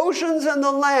between the oceans and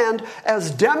the land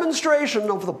as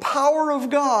demonstration of the power of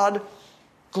God,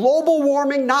 global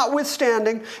warming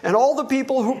notwithstanding, and all the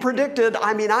people who predicted,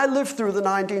 I lived through the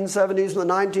 1970s and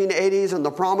the 1980s and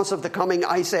the promise of the coming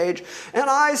ice age, and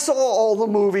I saw all the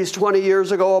movies 20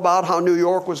 years ago about how New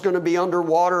York was going to be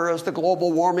underwater as the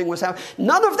global warming was happening.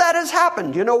 None of that has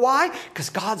happened. You know why? Because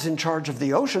God's in charge of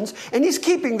the oceans, and he's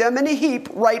keeping them in a heap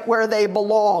right where they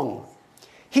belong.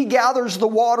 He gathers the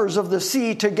waters of the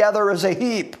sea together as a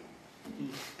heap,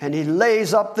 and he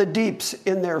lays up the deeps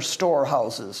in their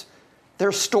storehouses.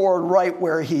 They're stored right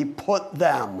where he put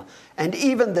them. And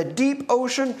even the deep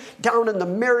ocean, down in the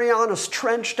Marianas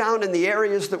Trench, down in the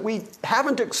areas that we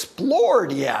haven't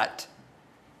explored yet.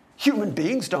 Human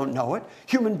beings don't know it.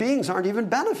 Human beings aren't even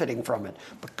benefiting from it.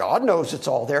 But God knows it's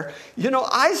all there.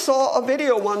 I saw a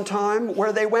video one time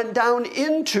where they went down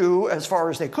into, as far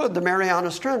as they could, the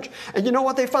Marianas Trench. And you know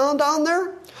what they found down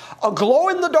there? A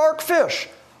glow-in-the-dark fish.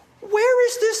 Where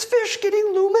is this fish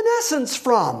getting luminescence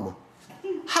from?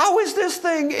 How is this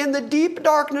thing in the deep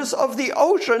darkness of the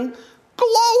ocean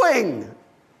glowing?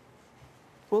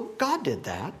 Well, God did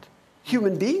that.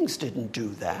 Human beings didn't do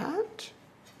that.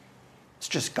 It's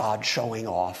just God showing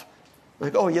off.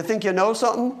 Like, oh, you think you know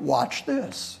something? Watch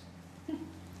this.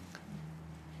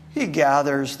 He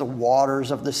gathers the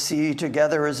waters of the sea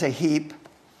together as a heap,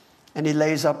 and he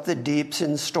lays up the deeps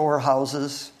in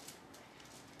storehouses.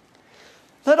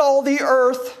 Let all the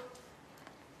earth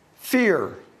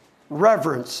fear,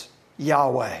 reverence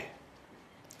Yahweh.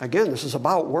 Again, this is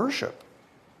about worship.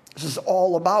 This is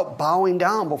all about bowing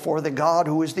down before the God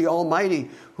who is the Almighty,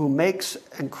 who makes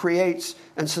and creates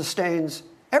and sustains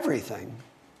everything.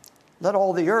 Let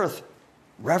all the earth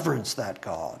reverence that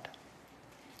God.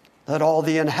 Let all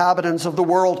the inhabitants of the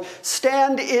world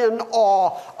stand in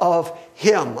awe of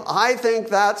him. I think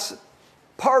that's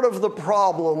part of the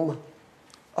problem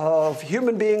of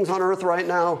human beings on earth right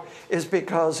now is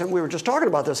because, and we were just talking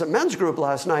about this at men's group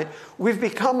last night, we've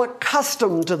become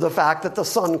accustomed to the fact that the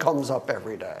sun comes up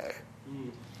every day.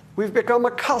 We've become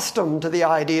accustomed to the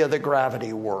idea that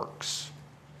gravity works.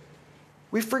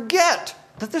 We forget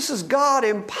that this is God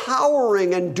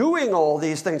empowering and doing all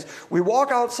these things. We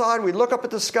walk outside, we look up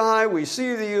at the sky, we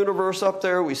see the universe up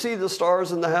there, we see the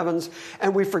stars in the heavens,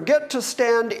 and we forget to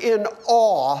stand in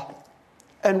awe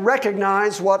and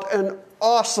recognize what an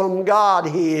awesome God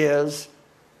he is,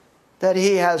 that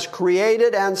he has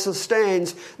created and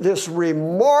sustains this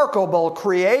remarkable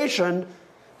creation.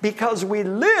 Because we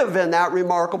live in that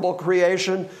remarkable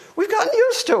creation, we've gotten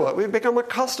used to it. We've become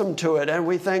accustomed to it, and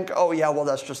we think, oh yeah, well,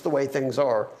 that's just the way things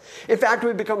are. In fact,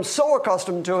 we've become so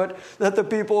accustomed to it that the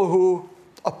people who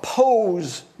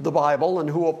oppose the Bible and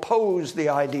who oppose the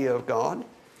idea of God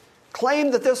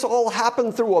claim that this all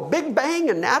happened through a big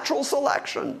bang and natural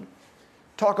selection.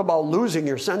 Talk about losing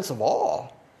your sense of awe,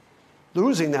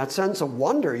 losing that sense of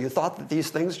wonder. You thought that these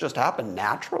things just happened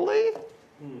naturally?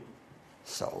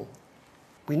 So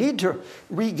we need to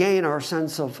regain our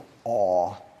sense of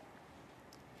awe.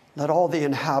 Let all the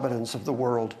inhabitants of the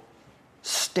world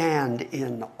stand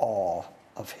in awe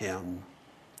of him.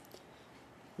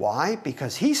 Why?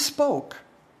 Because he spoke,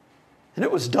 and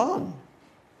it was done.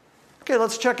 Okay,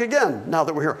 let's check again now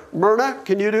that we're here. Myrna,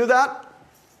 can you do that?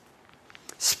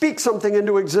 Speak something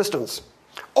into existence.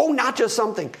 Oh, not just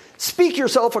something. Speak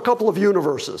yourself a couple of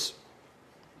universes.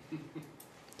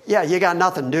 Yeah, you got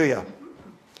nothing, do you?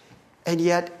 And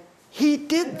yet, he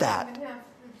did that.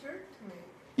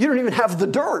 You don't even have the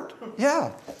dirt.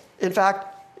 Yeah. In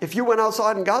fact, if you went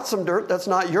outside and got some dirt, that's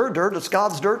not your dirt, it's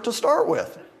God's dirt to start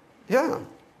with. Yeah.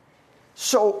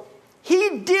 So,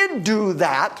 he did do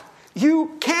that.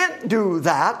 You can't do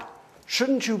that.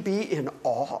 Shouldn't you be in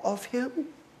awe of him?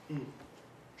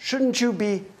 Shouldn't you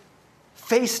be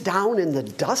face down in the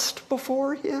dust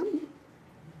before him?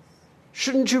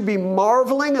 Shouldn't you be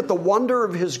marveling at the wonder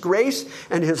of his grace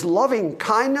and his loving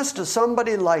kindness to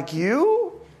somebody like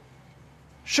you?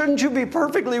 Shouldn't you be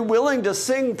perfectly willing to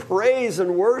sing praise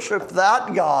and worship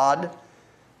that God?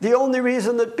 The only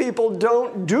reason that people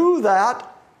don't do that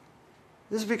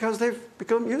is because they've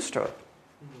become used to it.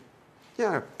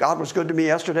 Yeah, God was good to me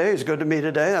yesterday, he's good to me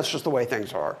today. That's just the way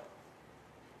things are.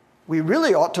 We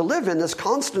really ought to live in this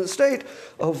constant state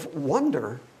of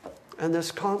wonder and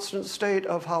this constant state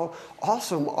of how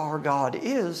awesome our God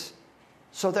is,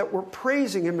 so that we're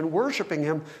praising him and worshiping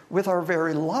him with our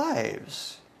very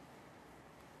lives.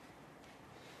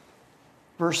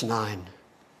 Verse 9.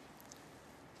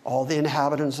 All the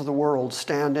inhabitants of the world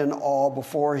stand in awe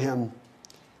before him,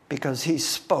 because he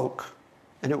spoke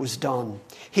and it was done.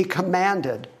 He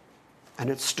commanded and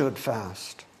it stood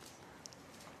fast.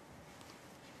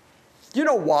 You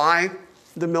know why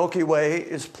the Milky Way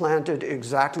is planted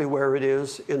exactly where it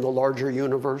is in the larger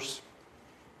universe?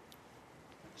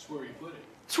 That's where he put it.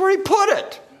 That's where he put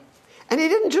it. And he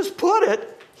didn't just put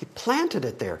it, he planted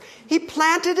it there. He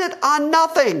planted it on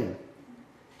nothing.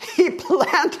 He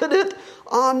planted it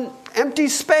on empty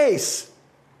space.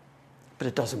 But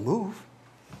it doesn't move.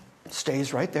 It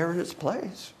stays right there in its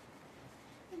place.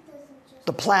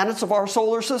 The planets of our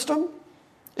solar system,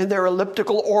 in their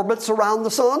elliptical orbits around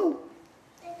the sun,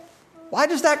 why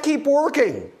does that keep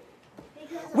working?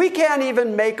 We can't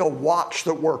even make a watch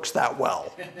that works that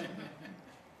well.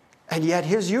 And yet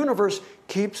his universe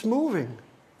keeps moving,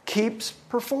 keeps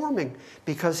performing,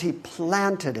 because he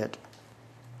planted it.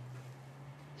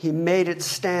 He made it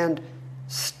stand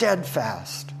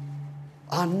steadfast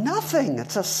on nothing.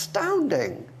 It's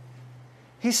astounding.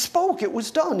 He spoke, it was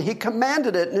done. He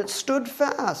commanded it, and it stood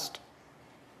fast.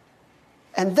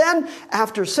 And then,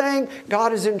 after saying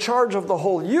God is in charge of the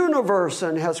whole universe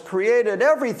and has created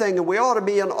everything, and we ought to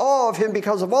be in awe of him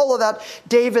because of all of that,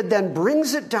 David then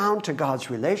brings it down to God's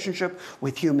relationship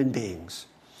with human beings.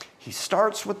 He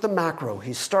starts with the macro.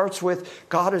 He starts with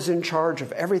God is in charge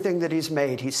of everything that he's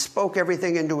made. He spoke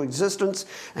everything into existence,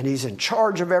 and he's in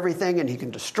charge of everything, and he can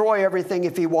destroy everything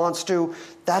if he wants to.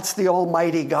 That's the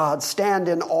Almighty God. Stand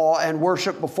in awe and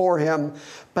worship before him.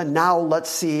 But now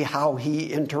let's see how he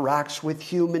interacts with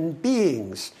human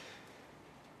beings.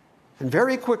 And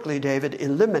very quickly, David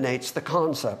eliminates the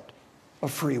concept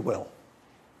of free will.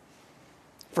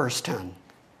 Verse 10.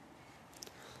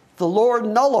 The Lord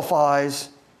nullifies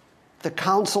the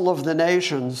counsel of the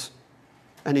nations,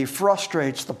 and he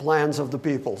frustrates the plans of the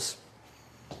peoples.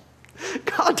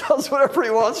 God does whatever he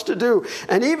wants to do.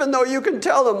 And even though you can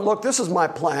tell him, look, this is my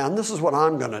plan, this is what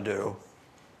I'm going to do,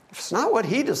 if it's not what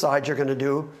he decides you're going to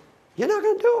do, you're not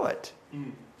going to do it.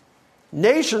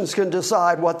 Nations can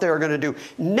decide what they're going to do.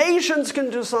 Nations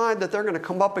can decide that they're going to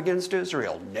come up against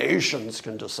Israel. Nations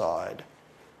can decide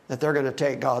that they're going to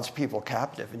take God's people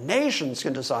captive. Nations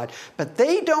can decide, but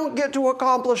they don't get to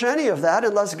accomplish any of that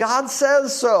unless God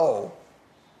says so.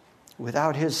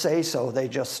 Without his say-so, they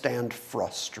just stand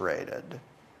frustrated.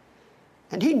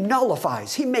 And he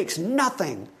nullifies, he makes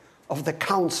nothing of the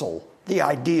counsel, the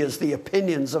ideas, the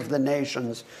opinions of the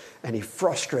nations, and he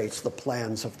frustrates the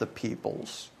plans of the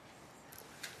peoples.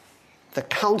 The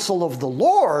counsel of the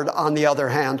Lord, on the other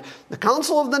hand, the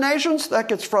counsel of the nations, that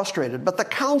gets frustrated. But the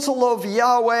counsel of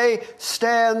Yahweh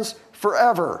stands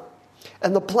forever.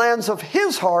 And the plans of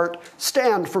his heart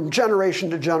stand from generation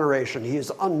to generation. He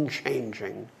is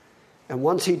unchanging. And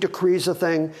once he decrees a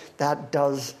thing, that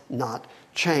does not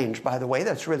change. By the way,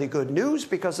 that's really good news,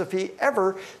 because if he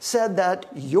ever said that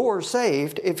you're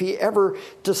saved, if he ever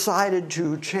decided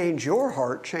to change your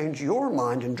heart, change your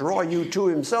mind, and draw you to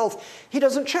himself, he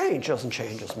doesn't change. He doesn't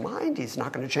change his mind. He's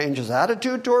not going to change his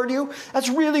attitude toward you. That's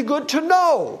really good to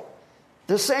know.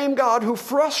 The same God who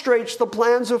frustrates the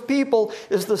plans of people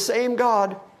is the same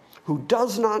God who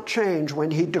does not change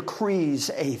when he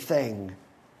decrees a thing.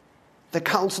 The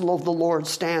counsel of the Lord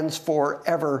stands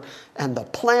forever, and the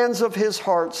plans of his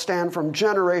heart stand from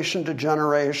generation to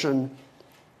generation.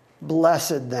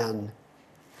 Blessed then,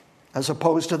 as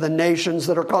opposed to the nations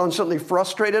that are constantly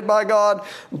frustrated by God,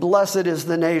 blessed is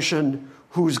the nation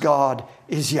whose God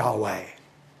is Yahweh.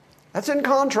 That's in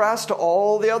contrast to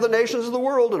all the other nations of the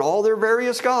world and all their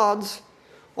various gods,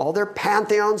 all their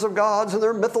pantheons of gods and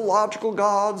their mythological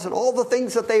gods and all the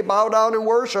things that they bow down and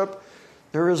worship.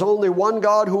 There is only one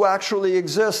God who actually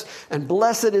exists, and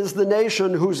blessed is the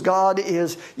nation whose God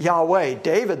is Yahweh.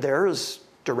 David there is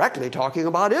directly talking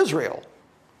about Israel,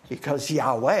 because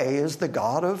Yahweh is the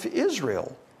God of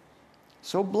Israel.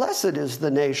 So blessed is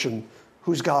the nation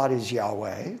whose God is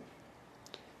Yahweh,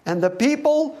 and the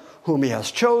people whom he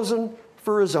has chosen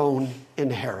for his own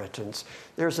inheritance.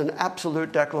 There's an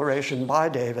absolute declaration by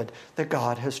David that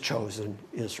God has chosen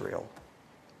Israel.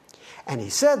 And he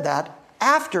said that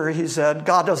after he said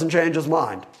God doesn't change his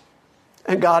mind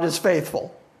and God is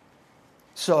faithful.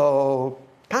 So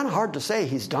kind of hard to say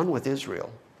he's done with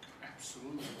Israel.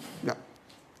 Absolutely. Yeah.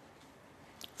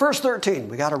 Verse 13,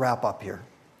 we got to wrap up here.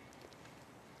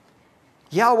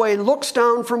 Yahweh looks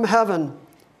down from heaven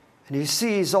and he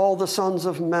sees all the sons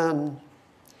of men.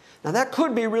 Now that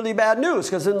could be really bad news,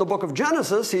 because in the book of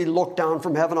Genesis, he looked down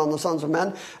from heaven on the sons of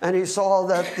men and he saw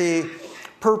that the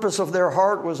purpose of their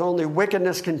heart was only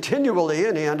wickedness continually,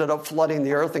 and he ended up flooding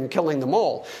the earth and killing them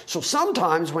all. So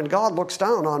sometimes when God looks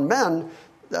down on men,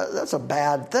 that's a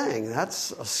bad thing.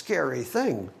 That's a scary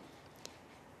thing.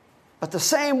 But the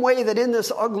same way that in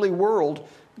this ugly world,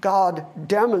 God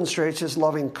demonstrates his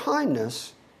loving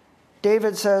kindness,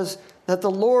 David says that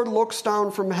the Lord looks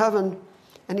down from heaven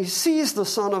and he sees the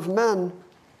Son of Men.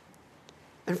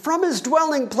 And from his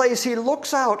dwelling place, he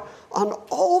looks out on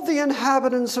all the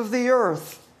inhabitants of the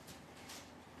earth.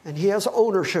 And he has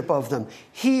ownership of them.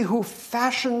 He who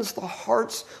fashions the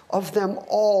hearts of them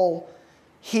all.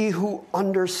 He who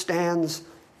understands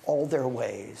all their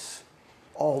ways,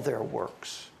 all their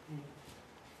works.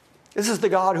 This is the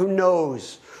God who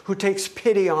knows, who takes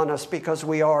pity on us because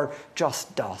we are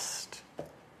just dust.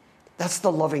 That's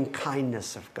the loving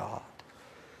kindness of God.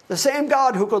 The same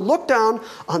God who could look down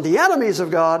on the enemies of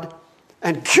God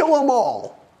and kill them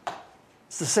all.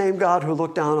 It's the same God who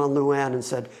looked down on Luann and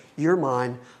said, "You're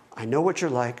mine. I know what you're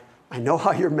like. I know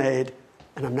how you're made,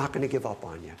 and I'm not going to give up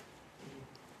on you."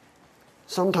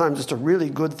 Sometimes it's a really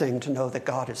good thing to know that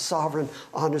God is sovereign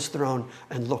on his throne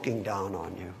and looking down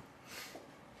on you.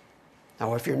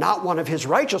 Now, if you're not one of his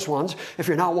righteous ones, if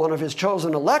you're not one of his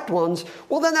chosen elect ones,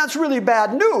 well, then that's really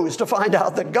bad news to find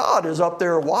out that God is up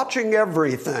there watching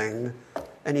everything,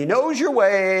 and he knows your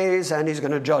ways, and he's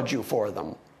going to judge you for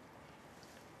them.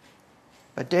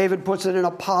 But David puts it in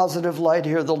a positive light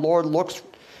here. The Lord looks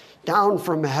down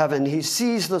from heaven. He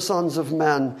sees the sons of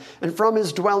men, and from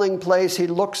his dwelling place he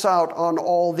looks out on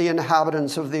all the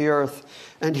inhabitants of the earth,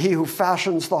 and he who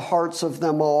fashions the hearts of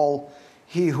them all,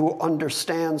 he who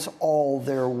understands all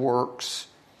their works.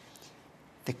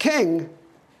 The king,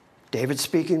 David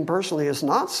speaking personally, is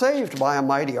not saved by a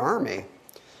mighty army.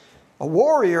 A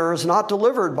warrior is not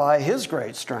delivered by his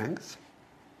great strength.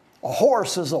 A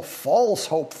horse is a false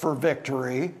hope for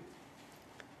victory,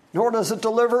 nor does it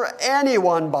deliver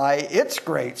anyone by its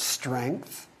great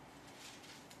strength.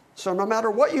 So no matter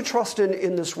what you trust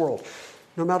in this world,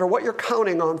 no matter what you're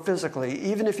counting on physically,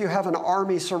 even if you have an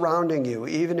army surrounding you,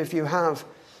 even if you have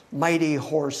mighty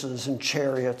horses and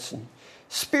chariots and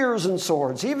spears and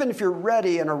swords, even if you're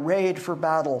ready and arrayed for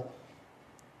battle,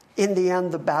 in the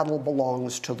end, the battle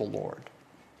belongs to the Lord.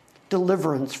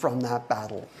 Deliverance from that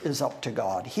battle is up to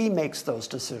God. He makes those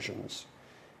decisions.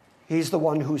 He's the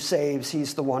one who saves.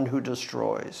 He's the one who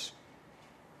destroys.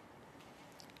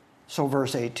 So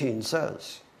verse 18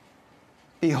 says,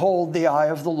 "Behold, the eye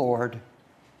of the Lord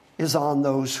is on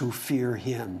those who fear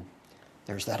him."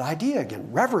 There's that idea again.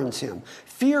 Reverence him,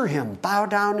 fear him, bow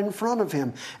down in front of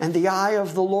him. And the eye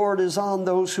of the Lord is on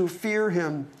those who fear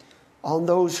him, on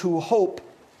those who hope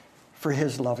for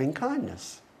his loving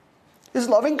kindness. His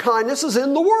loving kindness is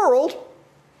in the world,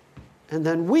 and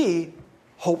then we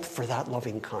hope for that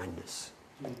loving kindness.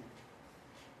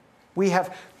 We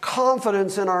have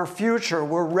confidence in our future.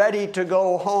 We're ready to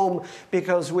go home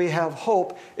because we have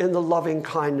hope in the loving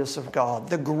kindness of God,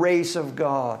 the grace of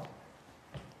God.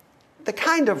 The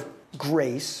kind of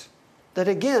grace that,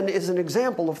 again, is an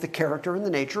example of the character and the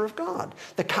nature of God.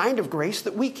 The kind of grace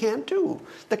that we can't do.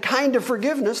 The kind of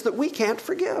forgiveness that we can't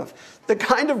forgive. The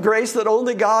kind of grace that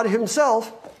only God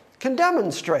himself can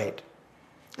demonstrate.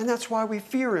 And that's why we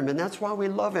fear him, and that's why we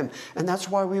love him, and that's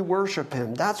why we worship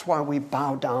him. That's why we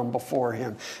bow down before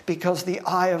him, because the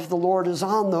eye of the Lord is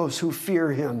on those who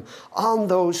fear him, on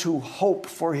those who hope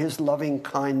for his loving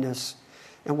kindness.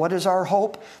 And what is our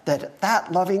hope?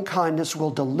 That loving kindness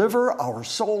will deliver our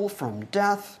soul from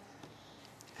death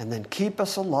and then keep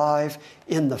us alive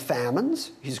in the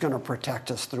famines. He's going to protect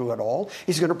us through it all.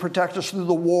 He's going to protect us through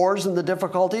the wars and the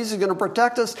difficulties. He's going to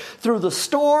protect us through the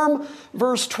storm.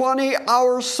 Verse 20,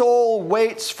 our soul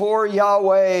waits for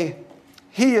Yahweh.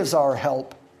 He is our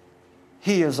help.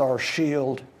 He is our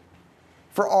shield.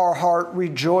 For our heart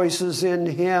rejoices in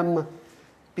him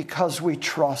because we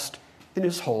trust in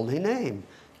his holy name.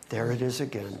 There it is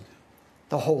again,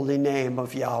 the holy name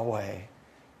of Yahweh.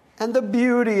 And the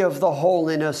beauty of the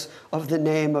holiness of the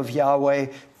name of Yahweh,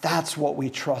 that's what we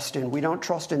trust in. We don't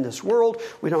trust in this world.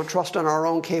 We don't trust in our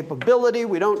own capability.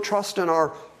 We don't trust in our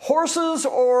horses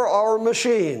or our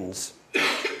machines.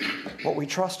 What we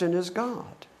trust in is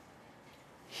God.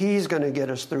 He's going to get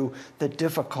us through the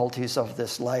difficulties of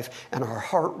this life, and our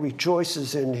heart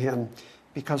rejoices in him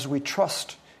because we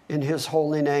trust in his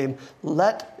holy name.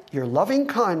 Let your loving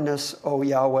kindness, O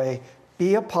Yahweh,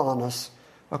 be upon us,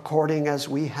 according as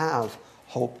we have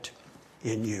hoped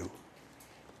in you.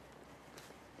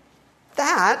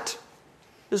 That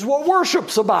is what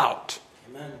worship's about.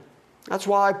 Amen. That's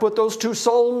why I put those two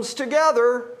psalms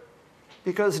together,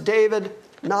 because David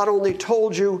not only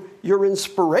told you your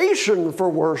inspiration for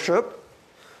worship,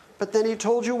 but then he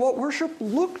told you what worship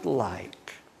looked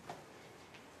like.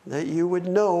 That you would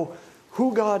know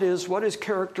who God is, what his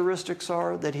characteristics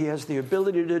are, that he has the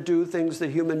ability to do things that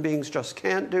human beings just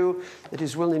can't do, that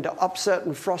he's willing to upset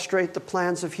and frustrate the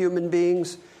plans of human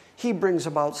beings. He brings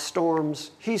about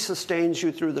storms. He sustains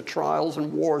you through the trials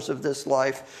and wars of this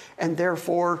life. And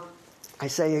therefore, I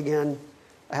say again,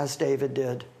 as David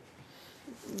did,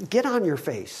 get on your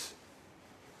face.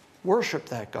 Worship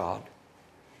that God.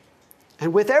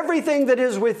 And with everything that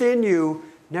is within you,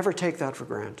 never take that for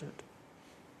granted.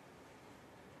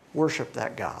 Worship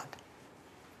that God,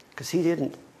 because he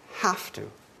didn't have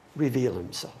to reveal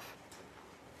himself,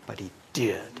 but he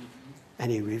did,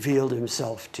 and he revealed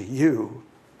himself to you.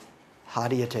 How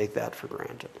do you take that for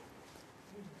granted?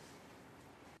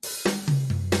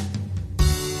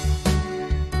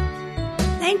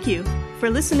 Thank you for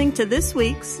listening to this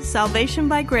week's Salvation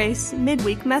by Grace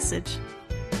midweek message.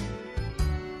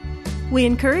 We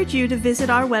encourage you to visit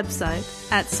our website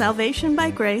at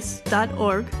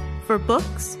salvationbygrace.org for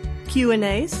books,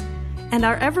 Q&As, and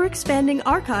our ever-expanding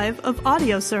archive of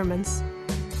audio sermons.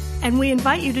 And we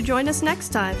invite you to join us next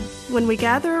time when we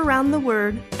gather around the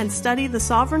Word and study the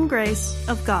sovereign grace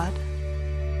of God.